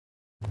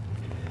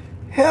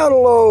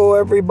Hello,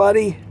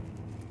 everybody.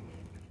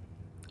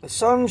 The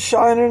sun's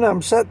shining.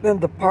 I'm sitting in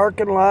the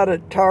parking lot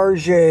at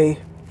Target.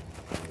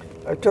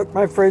 I took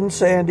my friend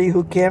Sandy,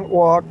 who can't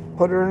walk,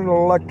 put her in an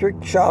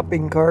electric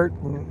shopping cart,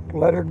 and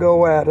let her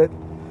go at it.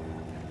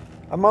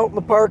 I'm out in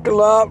the parking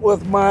lot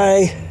with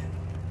I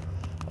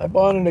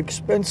bought an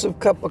expensive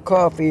cup of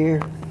coffee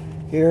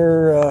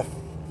here.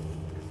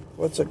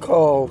 What's it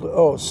called?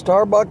 Oh,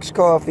 Starbucks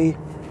coffee.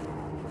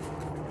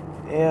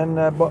 And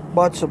I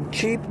bought some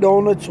cheap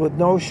donuts with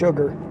no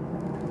sugar.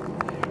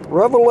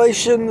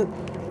 Revelation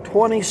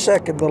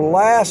 22nd, the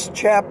last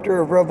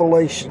chapter of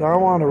Revelation. I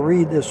want to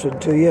read this one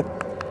to you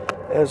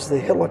as the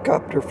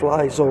helicopter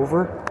flies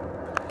over.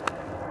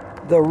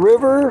 The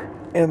river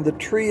and the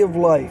tree of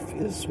life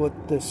is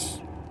what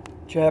this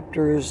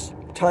chapter is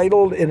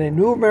titled in a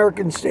New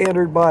American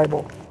Standard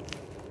Bible.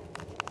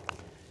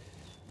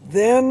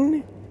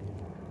 Then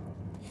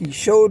he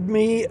showed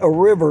me a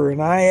river,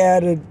 and I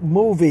added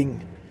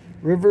moving.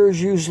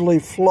 Rivers usually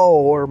flow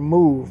or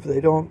move. They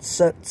don't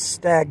sit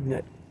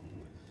stagnant.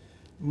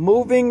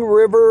 Moving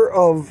river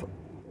of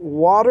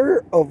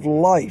water of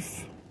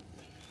life.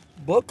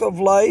 Book of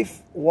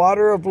life,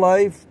 water of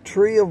life,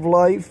 tree of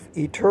life,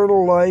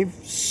 eternal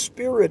life,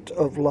 spirit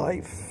of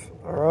life.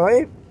 All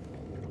right?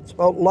 It's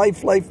about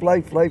life, life,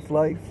 life, life,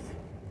 life.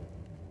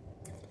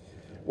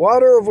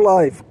 Water of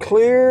life,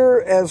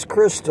 clear as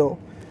crystal,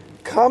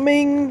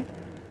 coming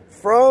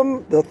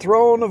from the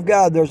throne of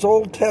God. There's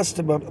Old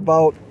Testament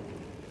about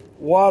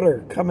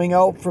water coming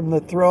out from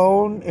the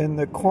throne in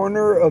the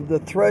corner of the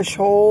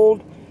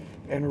threshold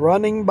and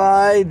running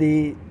by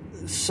the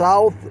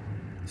south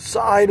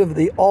side of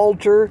the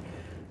altar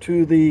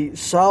to the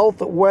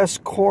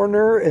southwest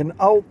corner and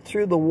out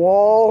through the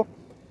wall,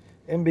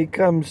 and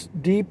becomes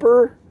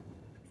deeper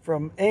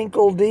from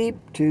ankle deep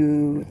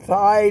to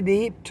thigh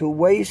deep to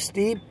waist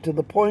deep to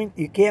the point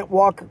you can't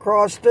walk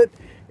across it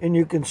and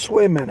you can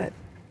swim in it.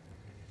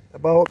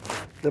 About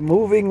the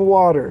moving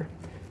water.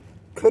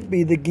 Could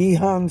be the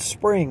Gihon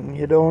Spring.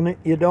 You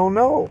don't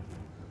know.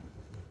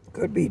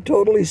 Could be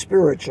totally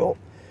spiritual.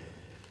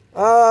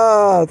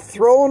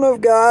 Throne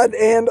of God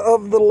and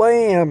of the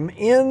Lamb.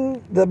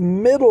 In the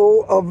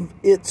middle of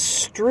its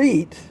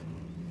street,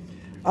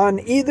 on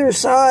either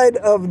side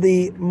of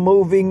the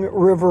moving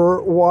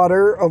river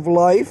water of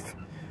life,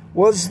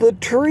 was the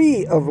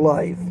tree of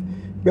life,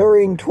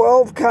 bearing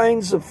 12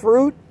 kinds of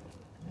fruit,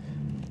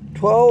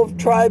 12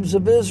 tribes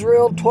of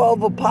Israel,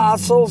 12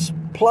 apostles,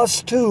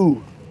 plus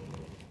 2.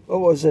 What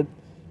was it?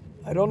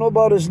 I don't know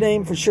about his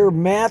name for sure.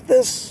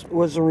 Matthias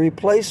was a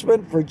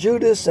replacement for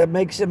Judas. That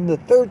makes him the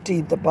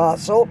 13th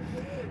apostle.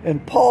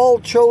 And Paul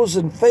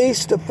chosen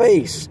face to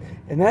face.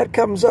 And that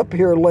comes up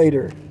here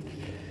later.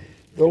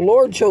 The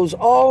Lord chose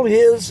all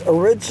his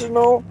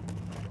original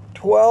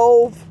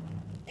 12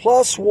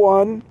 plus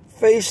 1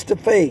 face to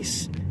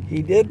face.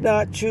 He did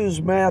not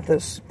choose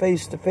Matthias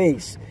face to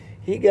face.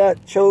 He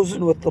got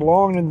chosen with the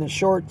long and the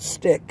short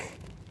stick.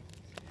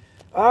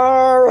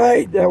 All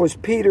right, that was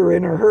Peter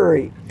in a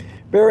hurry.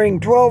 Bearing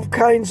 12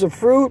 kinds of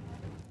fruit,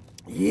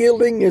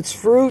 yielding its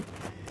fruit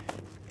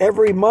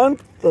every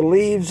month. The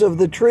leaves of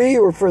the tree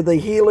were for the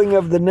healing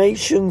of the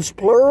nations,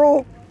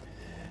 plural.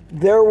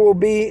 There will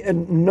be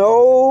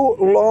no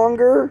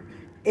longer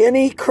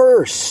any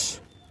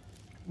curse.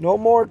 No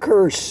more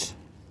curse.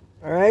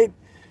 All right?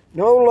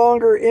 No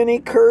longer any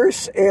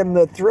curse, and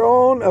the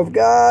throne of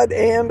God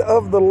and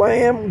of the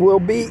Lamb will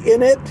be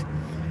in it,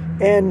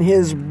 and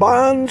his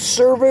bond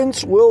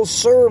servants will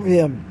serve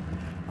him.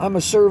 I'm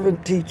a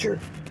servant teacher.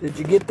 Did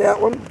you get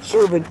that one?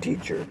 Servant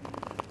teacher.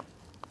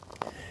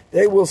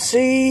 They will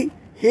see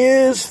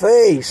his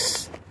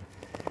face,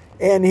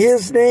 and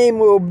his name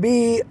will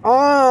be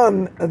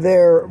on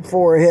their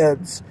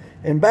foreheads.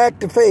 And back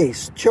to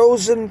face,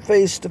 chosen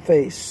face to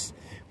face.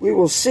 We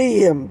will see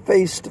him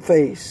face to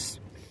face.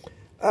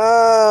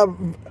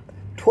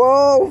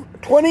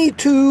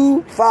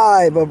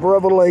 22:5 of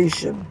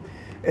Revelation.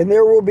 And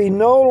there will be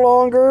no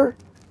longer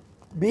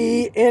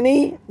be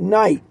any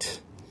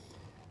night.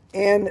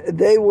 And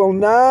they will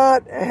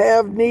not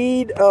have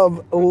need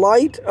of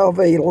light of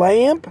a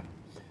lamp,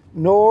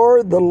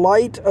 nor the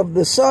light of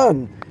the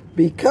sun,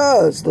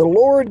 because the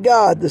Lord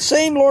God, the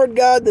same Lord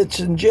God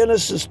that's in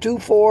Genesis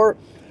 2:4,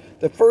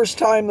 the first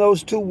time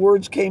those two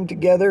words came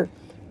together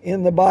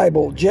in the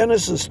Bible,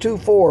 Genesis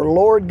 2:4,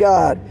 Lord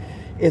God.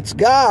 It's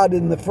God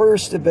in the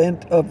first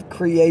event of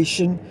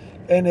creation,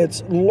 and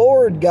it's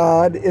Lord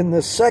God in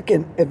the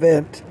second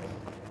event,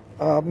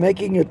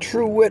 making a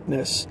true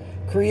witness.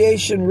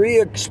 Creation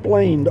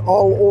re-explained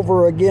all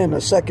over again a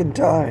second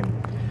time.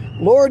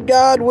 Lord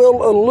God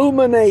will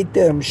illuminate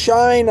them,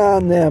 shine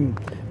on them,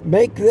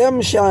 make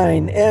them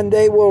shine, and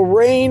they will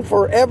reign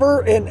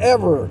forever and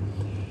ever.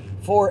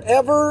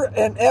 Forever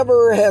and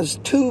ever has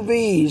 2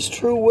 V's,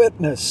 true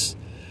witness.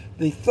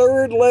 The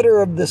third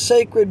letter of the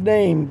sacred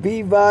name,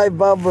 Vivi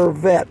Vaver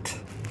Vet.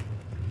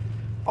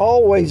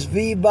 Always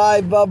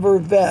Vivi Vaver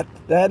Vet.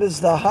 That is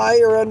the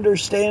higher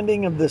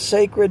understanding of the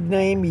sacred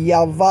name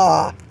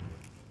YaH.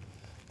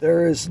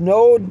 There is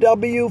no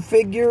W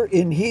figure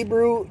in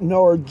Hebrew,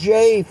 nor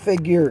J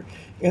figure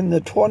in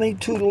the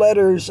 22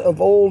 letters of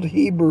Old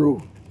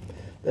Hebrew.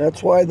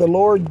 That's why the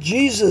Lord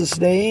Jesus'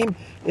 name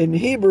in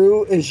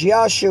Hebrew is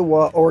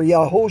Yahshua or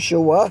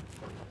Yahushua,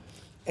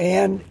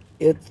 and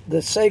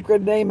the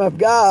sacred name of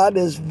God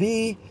is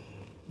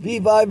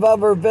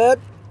Vivavervet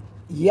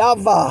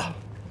YaH.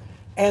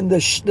 And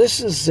this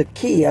is the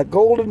key, a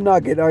golden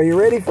nugget. Are you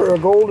ready for a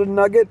golden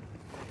nugget?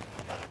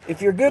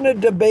 If you're going to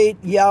debate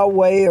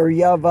Yahweh or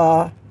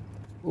YaH,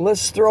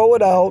 let's throw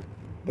it out,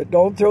 but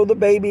don't throw the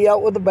baby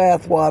out with the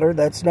bathwater.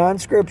 That's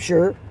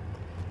non-scripture.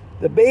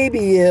 The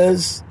baby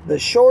is, the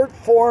short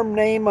form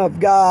name of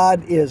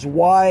God is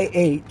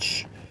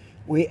YaH.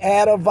 We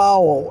add a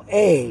vowel,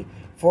 A,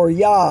 for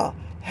Yah.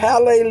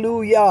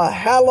 Hallelujah.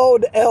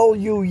 Hallowed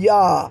L-U,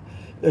 Yah.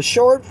 The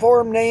short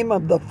form name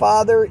of the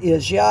Father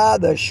is YaH.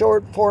 The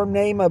short form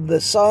name of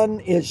the Son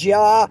is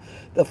YaH.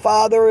 The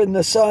Father and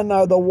the Son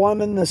are the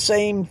one and the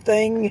same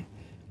thing.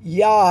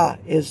 YaH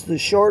is the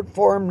short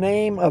form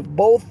name of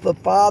both the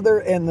Father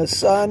and the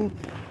Son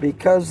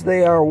because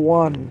they are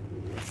one.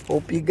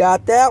 Hope you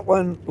got that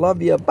one.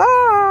 Love you. Bye.